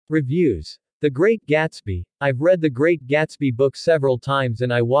Reviews. The Great Gatsby. I've read the Great Gatsby book several times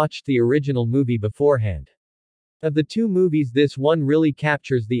and I watched the original movie beforehand. Of the two movies, this one really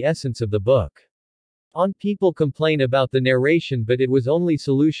captures the essence of the book. People complain about the narration, but it was only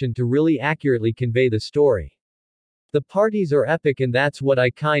solution to really accurately convey the story. The parties are epic and that's what I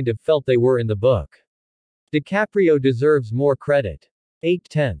kind of felt they were in the book. DiCaprio deserves more credit.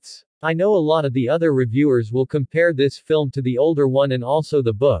 8/10. I know a lot of the other reviewers will compare this film to the older one and also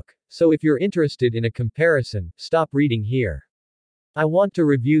the book, so if you're interested in a comparison, stop reading here. I want to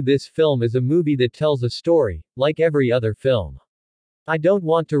review this film as a movie that tells a story, like every other film. I don't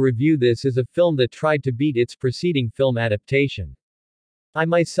want to review this as a film that tried to beat its preceding film adaptation. I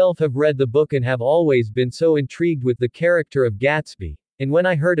myself have read the book and have always been so intrigued with the character of Gatsby, and when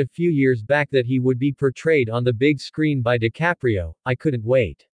I heard a few years back that he would be portrayed on the big screen by DiCaprio, I couldn't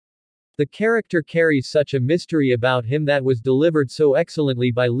wait. The character carries such a mystery about him that was delivered so excellently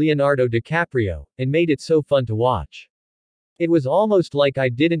by Leonardo DiCaprio, and made it so fun to watch. It was almost like I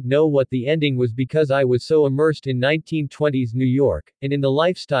didn't know what the ending was because I was so immersed in 1920s New York, and in the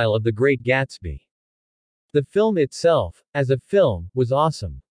lifestyle of the Great Gatsby. The film itself, as a film, was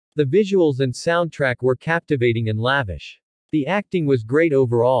awesome. The visuals and soundtrack were captivating and lavish. The acting was great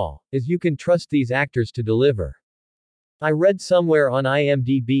overall, as you can trust these actors to deliver. I read somewhere on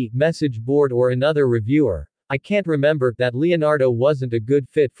IMDb message board or another reviewer, I can't remember, that Leonardo wasn't a good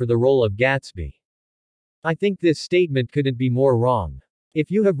fit for the role of Gatsby. I think this statement couldn't be more wrong.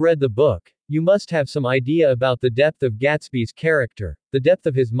 If you have read the book, you must have some idea about the depth of Gatsby's character, the depth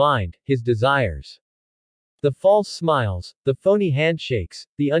of his mind, his desires. The false smiles, the phony handshakes,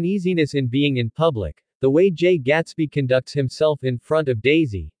 the uneasiness in being in public, the way Jay Gatsby conducts himself in front of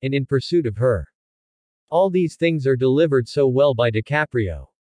Daisy, and in pursuit of her. All these things are delivered so well by DiCaprio.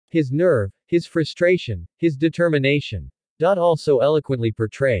 His nerve, his frustration, his determination. All so eloquently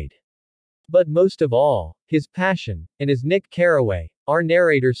portrayed. But most of all, his passion, and as Nick Carraway, our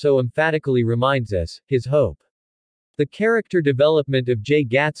narrator so emphatically reminds us, his hope. The character development of Jay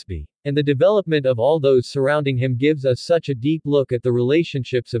Gatsby, and the development of all those surrounding him gives us such a deep look at the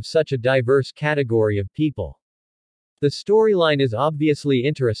relationships of such a diverse category of people. The storyline is obviously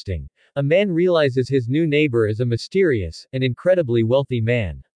interesting. A man realizes his new neighbor is a mysterious, and incredibly wealthy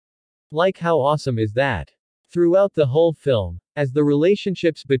man. Like, how awesome is that? Throughout the whole film, as the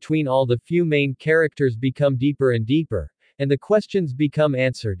relationships between all the few main characters become deeper and deeper, and the questions become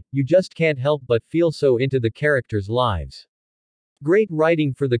answered, you just can't help but feel so into the characters' lives. Great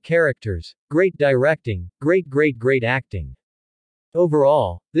writing for the characters, great directing, great acting.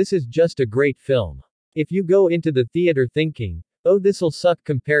 Overall, this is just a great film. If you go into the theater thinking, oh, this'll suck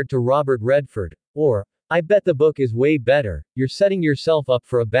compared to Robert Redford, or, I bet the book is way better, you're setting yourself up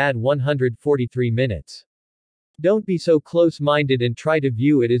for a bad 143 minutes. Don't be so close-minded and try to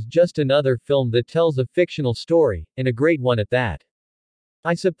view it as just another film that tells a fictional story, and a great one at that.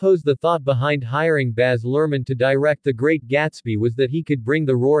 I suppose the thought behind hiring Baz Luhrmann to direct The Great Gatsby was that he could bring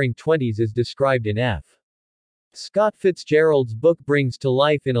the Roaring Twenties as described in F. Scott Fitzgerald's book brings to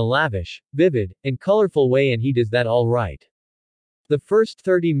life in a lavish, vivid, and colorful way, and he does that all right. The first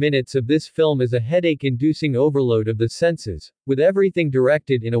 30 minutes of this film is a headache-inducing overload of the senses, with everything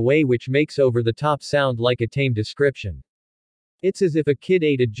directed in a way which makes over-the-top sound like a tame description. It's as if a kid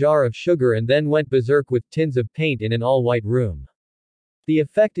ate a jar of sugar and then went berserk with tins of paint in an all-white room. The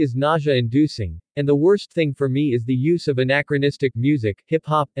effect is nausea-inducing, and the worst thing for me is the use of anachronistic music,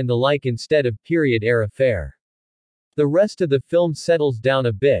 hip-hop, and the like instead of period-era fare. The rest of the film settles down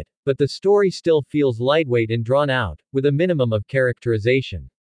a bit, but the story still feels lightweight and drawn out, with a minimum of characterization.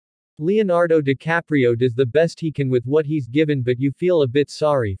 Leonardo DiCaprio does the best he can with what he's given, but you feel a bit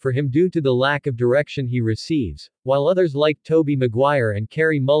sorry for him due to the lack of direction he receives, while others like Tobey Maguire and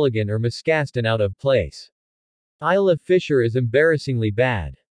Carey Mulligan are miscast and out of place. Isla Fisher is embarrassingly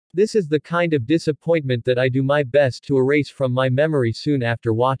bad. This is the kind of disappointment that I do my best to erase from my memory soon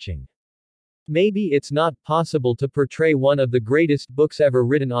after watching. Maybe it's not possible to portray one of the greatest books ever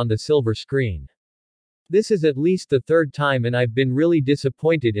written on the silver screen. This is at least the third time and I've been really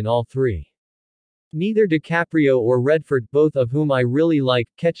disappointed in all three. Neither DiCaprio or Redford, both of whom I really like,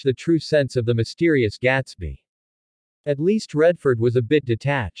 catch the true sense of the mysterious Gatsby. At least Redford was a bit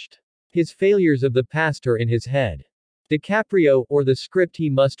detached. His failures of the past are in his head. DiCaprio, or the script he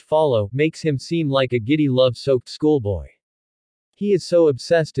must follow, makes him seem like a giddy love-soaked schoolboy. He is so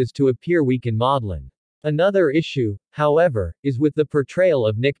obsessed as to appear weak and maudlin. Another issue, however, is with the portrayal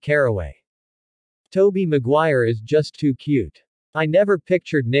of Nick Carraway. Tobey Maguire is just too cute. I never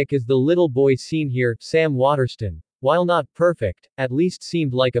pictured Nick as the little boy seen here. Sam Waterston, while not perfect, at least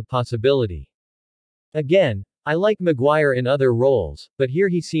seemed like a possibility. Again, I like Maguire in other roles, but here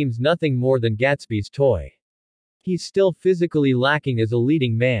he seems nothing more than Gatsby's toy. He's still physically lacking as a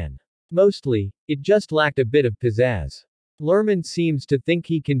leading man. Mostly, it just lacked a bit of pizzazz. Luhrmann seems to think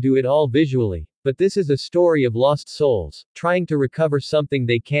he can do it all visually, but this is a story of lost souls, trying to recover something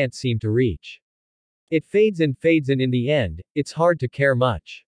they can't seem to reach. It fades and in the end, it's hard to care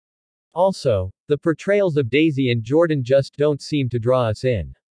much. Also, the portrayals of Daisy and Jordan just don't seem to draw us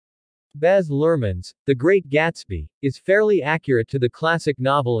in. Baz Luhrmann's The Great Gatsby is fairly accurate to the classic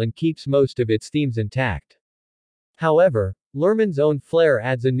novel and keeps most of its themes intact. However, Luhrmann's own flair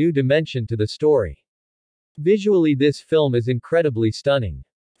adds a new dimension to the story. Visually, this film is incredibly stunning.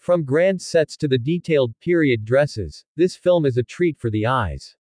 From grand sets to the detailed period dresses, this film is a treat for the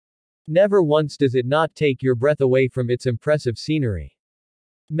eyes. Never once does it not take your breath away from its impressive scenery.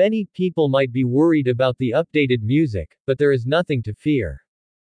 Many people might be worried about the updated music, but there is nothing to fear.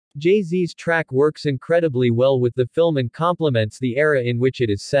 Jay-Z's track works incredibly well with the film and complements the era in which it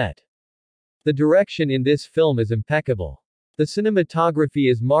is set. The direction in this film is impeccable. The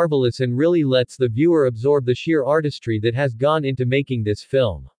cinematography is marvelous and really lets the viewer absorb the sheer artistry that has gone into making this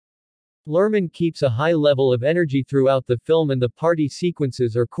film. Luhrmann keeps a high level of energy throughout the film, and the party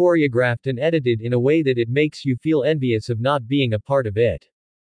sequences are choreographed and edited in a way that it makes you feel envious of not being a part of it.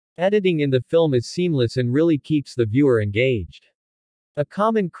 Editing in the film is seamless and really keeps the viewer engaged. A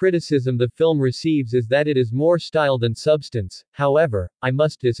common criticism the film receives is that it is more style than substance. However, I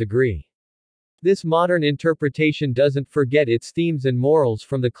must disagree. This modern interpretation doesn't forget its themes and morals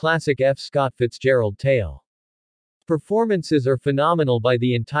from the classic F. Scott Fitzgerald tale. Performances are phenomenal by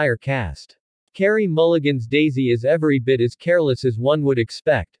the entire cast. Carey Mulligan's Daisy is every bit as careless as one would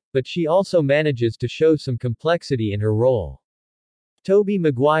expect, but she also manages to show some complexity in her role. Tobey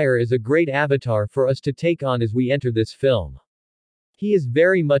Maguire is a great avatar for us to take on as we enter this film. He is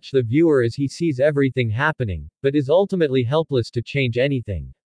very much the viewer as he sees everything happening, but is ultimately helpless to change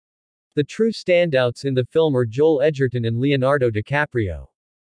anything. The true standouts in the film are Joel Edgerton and Leonardo DiCaprio.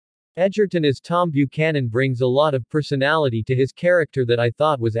 Edgerton as Tom Buchanan brings a lot of personality to his character that I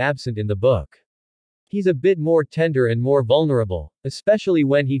thought was absent in the book. He's a bit more tender and more vulnerable, especially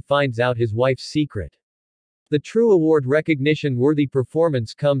when he finds out his wife's secret. The true award recognition-worthy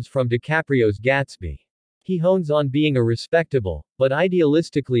performance comes from DiCaprio's Gatsby. He hones on being a respectable, but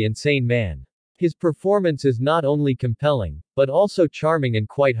idealistically insane man. His performance is not only compelling, but also charming and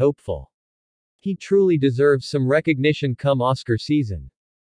quite hopeful. He truly deserves some recognition come Oscar season.